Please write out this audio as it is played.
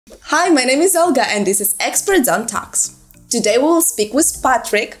Hi, my name is Olga and this is Experts on Talks. Today we will speak with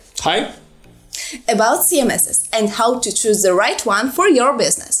Patrick. Hi. About CMSs and how to choose the right one for your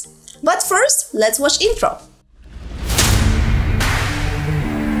business. But first, let's watch intro.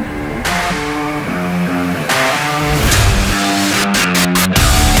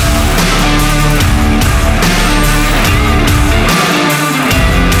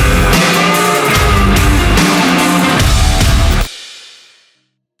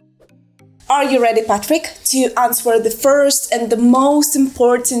 Are you ready, Patrick, to answer the first and the most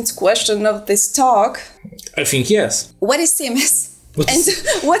important question of this talk? I think yes. What is CMS?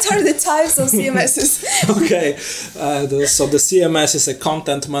 And what are the types of CMSs? Okay, so the CMS is a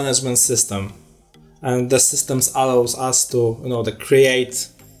content management system, and the systems allows us to, create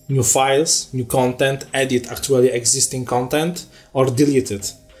new files, new content, edit actually existing content, or delete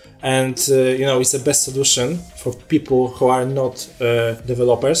it. And it's the best solution for people who are not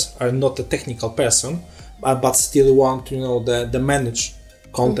developers, are not a technical person, but still want the manage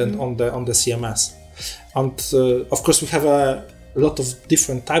content on the CMS. And of course we have a lot of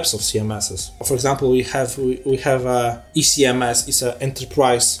different types of CMSs. For example, we have ECMS, is an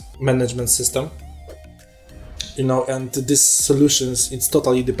enterprise management system. And these solutions, it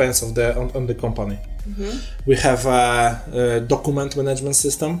totally depends on the company. Mm-hmm. We have a document management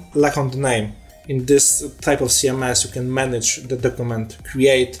system, like on the name. In this type of CMS, you can manage the document,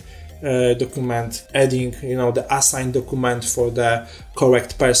 create document, adding, the assigned document for the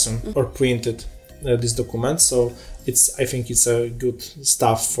correct person, mm-hmm. or printed this document. So I think it's a good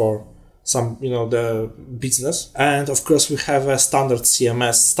stuff for some, the business. And of course, we have a standard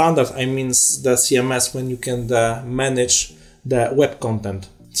CMS. Standard, I mean the CMS when you can manage the web content.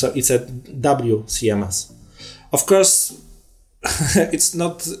 So it's a WCMS. Of course, it's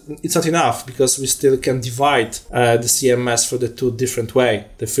not enough, because we still can divide the CMS for the two different way.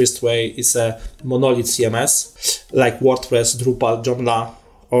 The first way is a monolith CMS, like WordPress, Drupal, Joomla,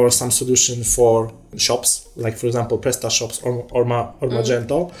 or some solution for shops, like for example PrestaShops or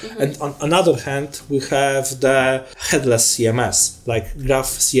Magento. Mm-hmm. And on another hand, we have the headless CMS, like Graph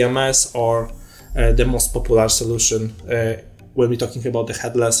CMS, or the most popular solution when we're talking about the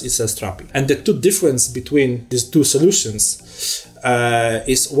headless is a Strapi. And the two difference between these two solutions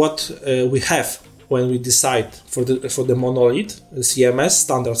is what we have when we decide for the monolith CMS,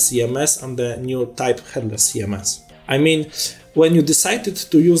 standard CMS, and the new type headless CMS. I mean, when you decided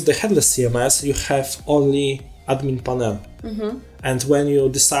to use the headless CMS, you have only admin panel. Mm-hmm. And when you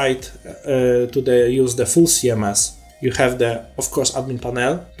decide to use the full CMS, you have of course, admin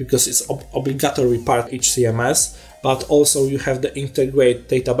panel, because it's obligatory part each CMS, but also you have the integrate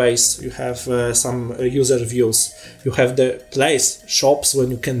database, you have some user views, you have the place, shops, when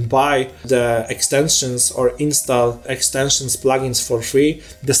you can buy the extensions or install extensions, plugins for free.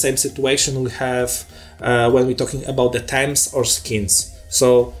 The same situation we have when we're talking about the themes or skins.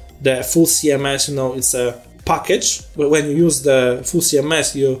 So the full CMS, it's a package. When you use the full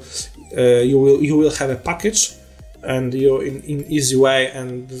CMS, you will have a package, and you in easy way,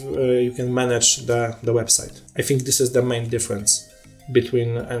 and you can manage the website. I think this is the main difference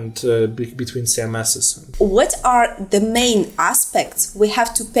between CMSs. What are the main aspects we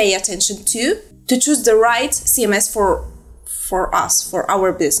have to pay attention to choose the right CMS for us, for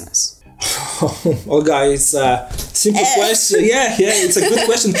our business? Olga, it's a simple question. Yeah, it's a good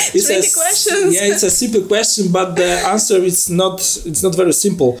question. It's questions. Yeah, it's a simple question, but the answer is not very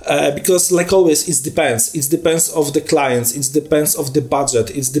simple, because like always, it depends. It depends of the clients. It depends of the budget.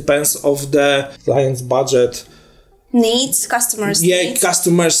 It depends of the client's budget. Needs, customers' needs. Yeah,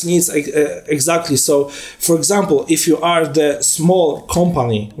 customers' needs, exactly. So, for example, if you are the small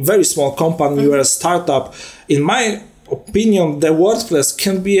company, very small company, mm-hmm. you are a startup, in my opinion, the WordPress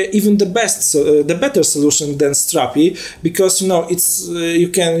can be even the better solution than Strapi, because it's you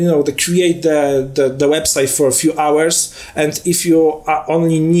can create the website for a few hours, and if you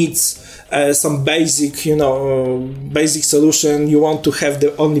only need some basic basic solution, you want to have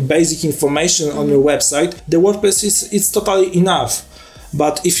the only basic information on your website, the WordPress is totally enough.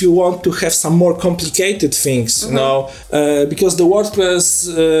 But if you want to have some more complicated things, mm-hmm. Because the WordPress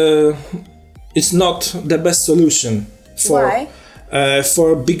is not the best solution for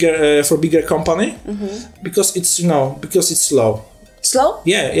bigger company, mm-hmm. because it's slow. Slow?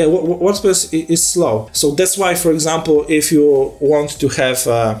 Yeah. WordPress is slow. So that's why, for example, if you want to have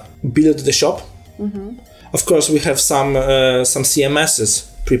build the shop, mm-hmm. of course we have some CMSs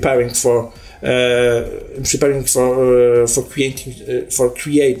preparing for preparing for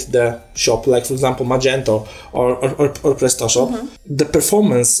create the shop, like for example Magento or PrestaShop, the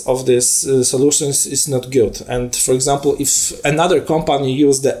performance of these solutions is not good. And for example, if another company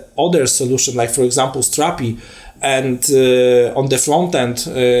use the other solution, like for example Strapi, and on the front end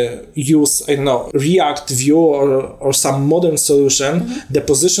use, I don't know, React, Vue or some modern solution, the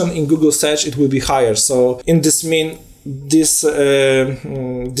position in Google search, it will be higher. So in this mean, this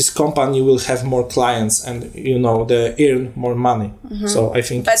company will have more clients and, you know, they earn more money. So I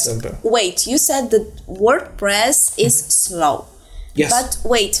think but wait, you said that WordPress is slow. Yes. But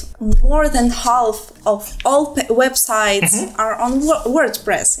wait, more than half of all websites are on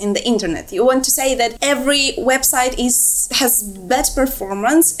WordPress in the internet. You want to say that every website has better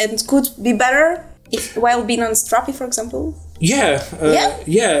performance and could be better while being on Strapi, for example? Yeah,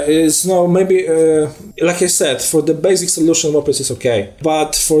 it's no, maybe, like I said, for the basic solution, WordPress is okay,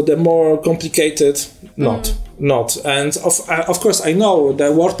 but for the more complicated, not. And of course, I know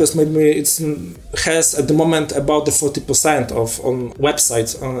that WordPress maybe has at the moment about the 40% on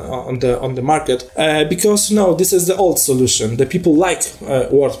websites on the market, because this is the old solution. The people like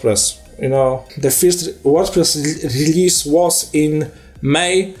WordPress. The first WordPress release was in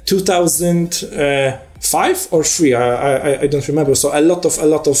May 2005 or 3. I don't remember. So a lot of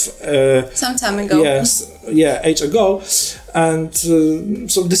some time ago. Yes, age ago, and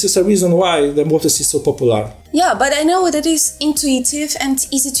so this is a reason why the WordPress is so popular. Yeah, but I know that it's intuitive and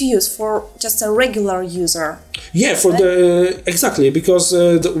easy to use for just a regular user. Yeah, for exactly, because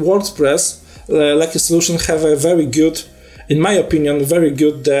the WordPress, like a solution, have a very good, in my opinion, very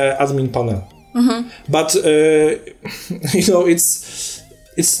good admin panel. But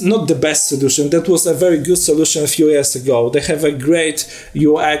it's not the best solution. That was a very good solution a few years ago. They have a great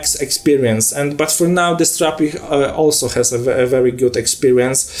UX experience, but for now the Strapi also has a very good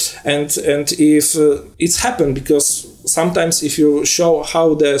experience. And if it's happened because sometimes if you show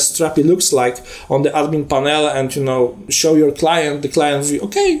how the Strapi looks like on the admin panel and show your client, the client will,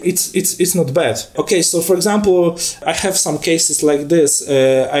 okay, it's not bad. Okay, so for example, I have some cases like this.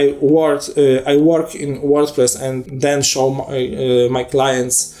 I work in WordPress and then show my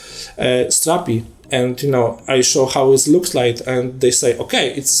clients Strapi, and I show how it looks like, and they say,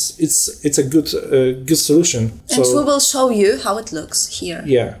 okay, it's a good solution. And we will show you how it looks here.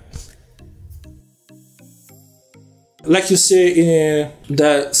 Yeah. Like you see,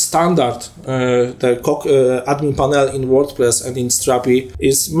 the standard, admin panel in WordPress and in Strapi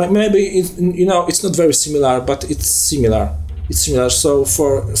is maybe it's not very similar, but it's similar. So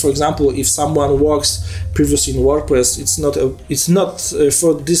for example, if someone works previously in WordPress, it's not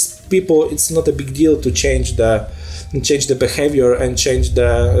for these people. It's not a big deal to change the behavior and change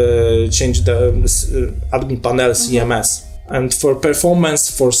the admin panel CMS. And for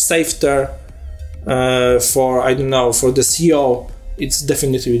performance, for safety, for the SEO, it's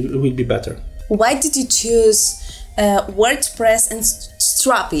definitely will be better. Why did you choose WordPress and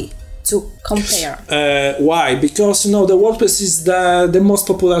Strapi to compare? Why? Because the WordPress is the most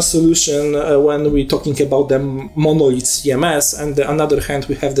popular solution when we're talking about the monolith CMS, and on the other hand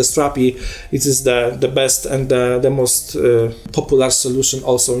we have the Strapi. It is the best and the most popular solution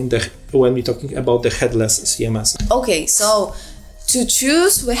also when we're talking about the headless CMS. Okay, so to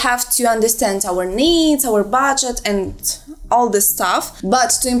choose, we have to understand our needs, our budget, and all this stuff. But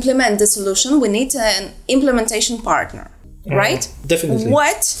to implement the solution, we need an implementation partner, right? Definitely.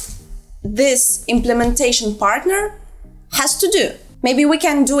 What this implementation partner has to do? Maybe we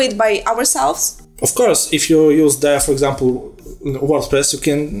can do it by ourselves. Of course, if you use for example, WordPress, you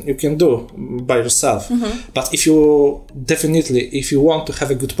can do by yourself. But if you want to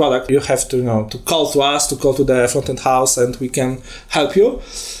have a good product, you have to to call to us, to call to the Frontend house, and we can help you.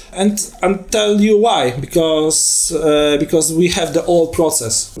 And tell you why, because we have the whole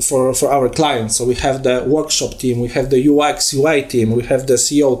process for our clients. So we have the workshop team, we have the UX UI team, we have the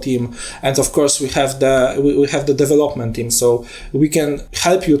SEO team, and of course we have the development team. So we can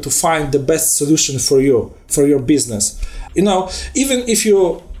help you to find the best solution for you, for your business. Even if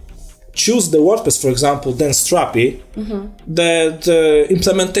you choose the WordPress, for example, then Strapi, the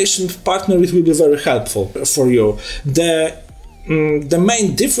implementation partner, it will be very helpful for you. The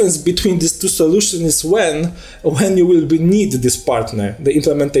main difference between these two solutions is when you will need this partner, the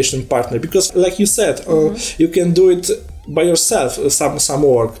implementation partner, because like you said, you can do it by yourself, some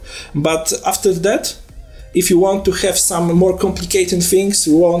work, but after that, if you want to have some more complicated things,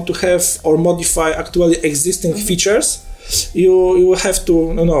 you want to have or modify actually existing features, you will have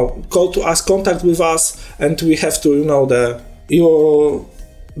to call to us, contact with us, and we have to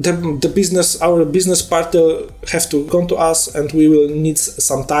our business partner have to come to us, and we will need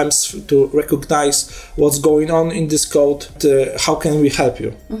some times to recognize what's going on in this code. How can we help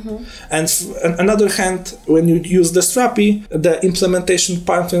you? And on another hand, when you use the Strapi, the implementation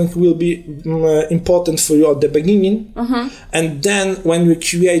partnering will be important for you at the beginning, and then when we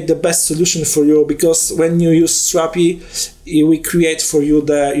create the best solution for you, because when you use Strapi, we create for you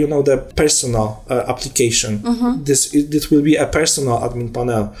the personal application. This will be a personal admin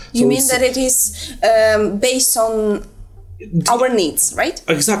panel. You mean that it is based on our needs, right?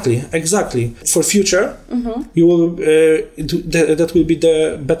 Exactly. For future, you will that will be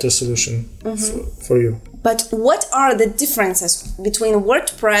the better solution for you. But what are the differences between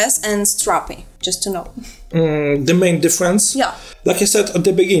WordPress and Strapi? Just to know. The main difference? Yeah. Like I said at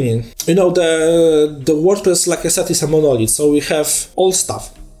the beginning, the WordPress, like I said, is a monolith. So we have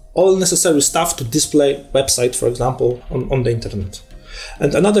all necessary stuff to display website, for example, on the internet.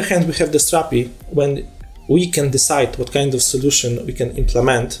 And on the other hand, we have the Strapi, when we can decide what kind of solution we can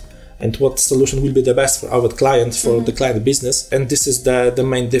implement and what solution will be the best for our client, for the client business. And this is the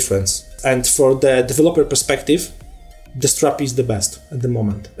main difference. And for the developer perspective, the Strapi is the best at the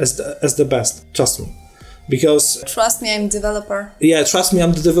moment, as the best, trust me. Because trust me, I'm developer. Yeah, trust me,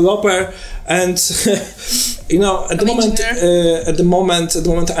 I'm the developer, and at the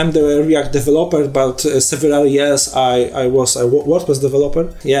moment I'm the React developer. But several years I was a WordPress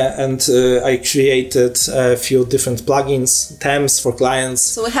developer. Yeah, and I created a few different plugins, themes for clients.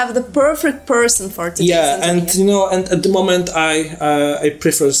 So we have the perfect person for today's interview. and at the moment I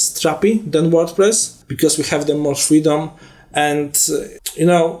prefer Strapi than WordPress because we have the more freedom, and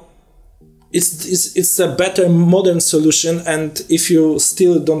It's a better modern solution, and if you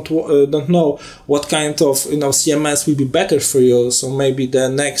still don't know what kind of CMS will be better for you, so maybe the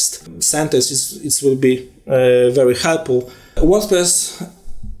next sentence will be very helpful. WordPress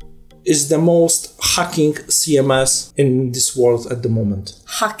is the most hacking CMS in this world at the moment.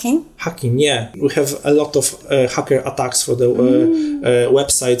 Hacking, yeah. We have a lot of hacker attacks for the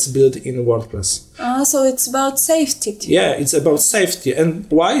websites built in WordPress. So it's about safety too. Yeah, it's about safety. And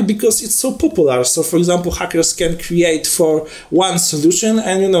why? Because it's so popular. So, for example, hackers can create for one solution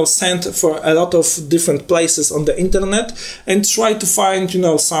and, send for a lot of different places on the internet and try to find,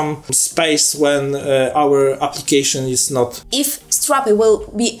 some space when our application is not. If Strapi will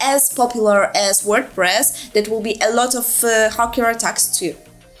be as popular as WordPress, that will be a lot of hacker attacks too.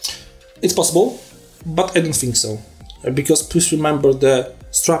 It's possible, but I don't think so. Because please remember, the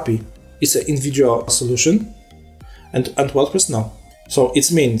Strapi is an individual solution, and WordPress no. So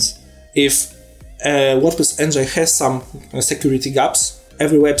it means if WordPress engine has some security gaps,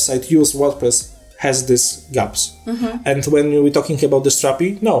 every website use WordPress has these gaps. And when we're talking about the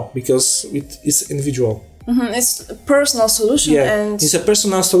Strapi, no, because it is individual. It's a personal solution. Yeah, and it's a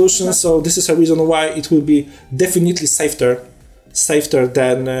personal solution, so this is a reason why it will be definitely safer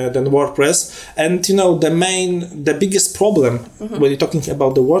than WordPress. And the biggest problem when you're talking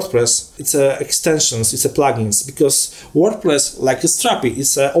about the WordPress, it's extensions, it's plugins, because WordPress, like Strapi,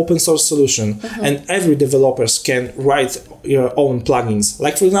 is an open source solution, and every developers can write your own plugins,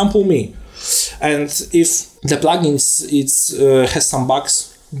 like for example me. And if the plugins has some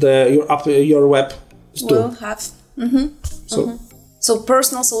bugs, your web will have. So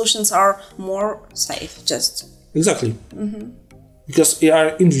personal solutions are more safe, just. Exactly. Because they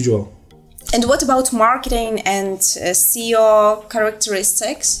are individual. And what about marketing and SEO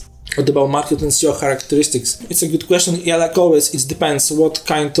characteristics? What about marketing and SEO characteristics? It's a good question. Yeah, like always, it depends what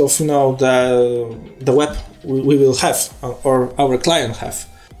kind of the web we will have or our client have.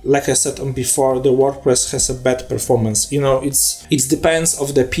 Like I said before, the WordPress has a bad performance. It depends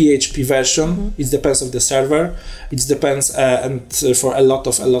of the PHP version. It depends of the server. It depends and for a lot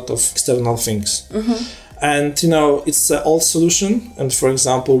of external things. And it's an old solution, and for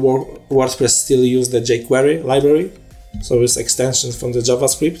example, WordPress still use the jQuery library, so it's extensions from the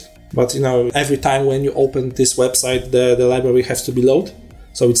JavaScript. But every time when you open this website, the library has to be loaded,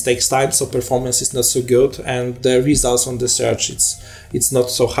 so it takes time. So performance is not so good, and the results on the search it's not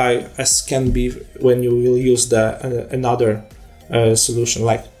so high as can be when you will use another solution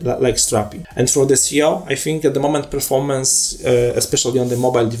like Strapi. And for the SEO, I think at the moment performance, especially on the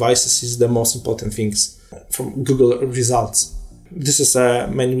mobile devices, is the most important things from Google results. This is a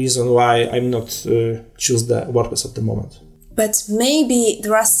main reason why I'm not choose the WordPress at the moment. But maybe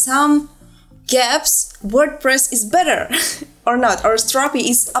there are some gaps. WordPress is better or not, or Strapi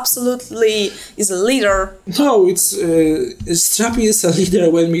is a leader. No, Strapi is a leader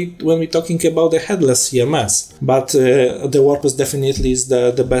when we're talking about the headless CMS. But the WordPress definitely is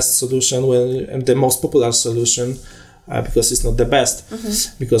the best solution and the most popular solution because it's not the best,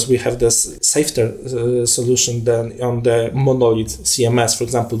 because we have this safer solution than on the monolith CMS, for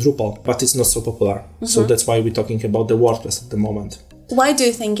example, Drupal, but it's not so popular. So that's why we're talking about the WordPress at the moment. Why do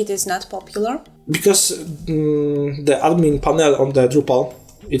you think it is not popular? Because the admin panel on the Drupal,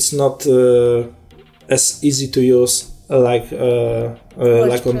 it's not as easy to use like on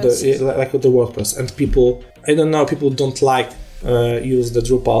the WordPress, and people don't like use the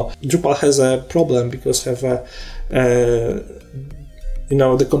Drupal. Drupal has a problem because have a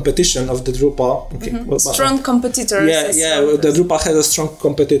the competition of the Drupal. Okay, strong competitors. The Drupal has a strong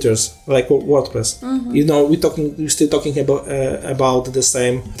competitors like WordPress. We're still talking about the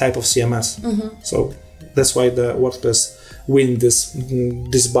same type of CMS. So that's why the WordPress win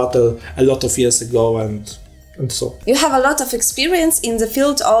this battle a lot of years ago, and so. You have a lot of experience in the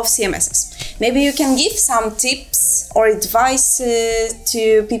field of CMSs. Maybe you can give some tips or advice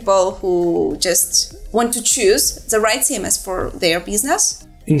to people who just want to choose the right CMS for their business.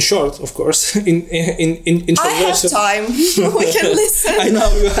 In short, of course, in I have time. We can listen. I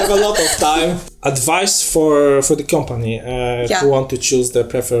know you have a lot of time. Advice for the company who want to choose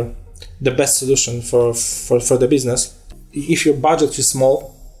prefer the best solution for the business. If your budget is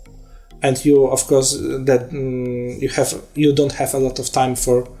small, and you, of course, that you don't have a lot of time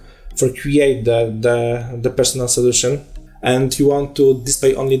for create the personal solution, and you want to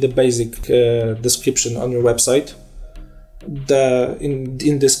display only the basic description on your website.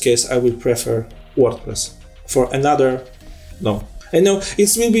 In this case, I will prefer WordPress. For another, no. I know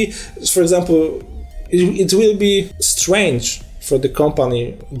it will be, for example, it will be strange for the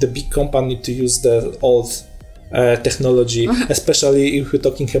company, the big company, to use the old technology, especially if we're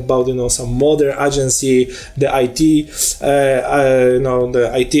talking about some modern agency, the IT,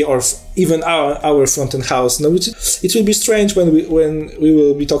 the IT, or even our front-end house. No, it will be strange when we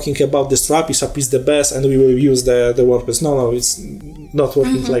will be talking about the Strapi. Strapi is the best, and we will use the WordPress. No, it's not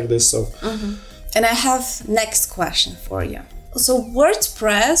working like this. So, and I have next question for you. So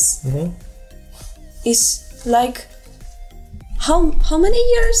WordPress is like how many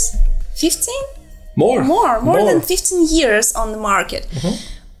years? 15? More than 15 years on the market.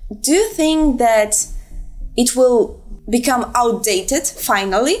 Do you think that it will become outdated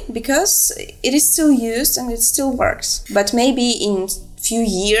finally, because it is still used and it still works, but maybe in few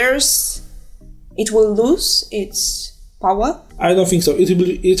years it will lose its power? I don't think so.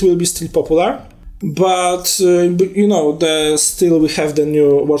 It will be still popular, but still we have the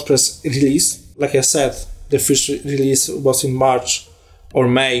new WordPress release. Like I said, the first release was in March or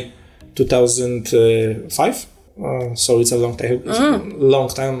May 2005, so it's a long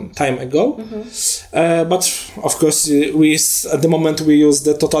time ago. But of course, at the moment we use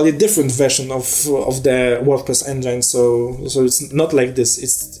the totally different version of the WordPress engine. So it's not like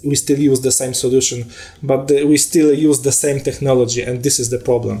this. We still use the same solution, but we still use the same technology, and this is the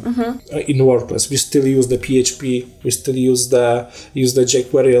problem in WordPress. We still use the PHP. We still use the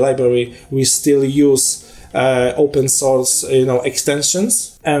jQuery library. We still use open source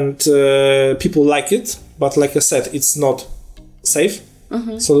extensions, and people like it, but like I said, it's not safe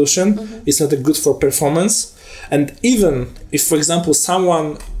solution. It's not good for performance. And even if, for example,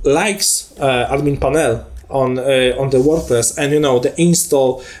 someone likes admin panel on the WordPress, and they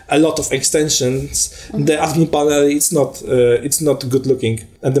install a lot of extensions, the admin panel it's not good looking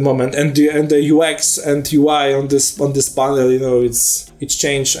at the moment, and the UX and UI on this panel, it's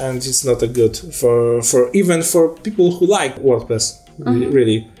changed, and it's not a good even for people who like WordPress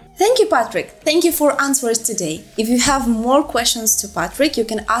really. Thank you, Patrick. Thank you for answers today. If you have more questions to Patrick, you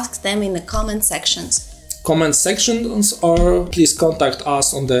can ask them in the comment sections. Or please contact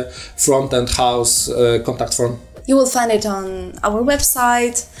us on the Frontend House contact form. You will find it on our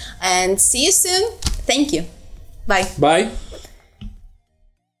website, and see you soon. Thank you. Bye. Bye.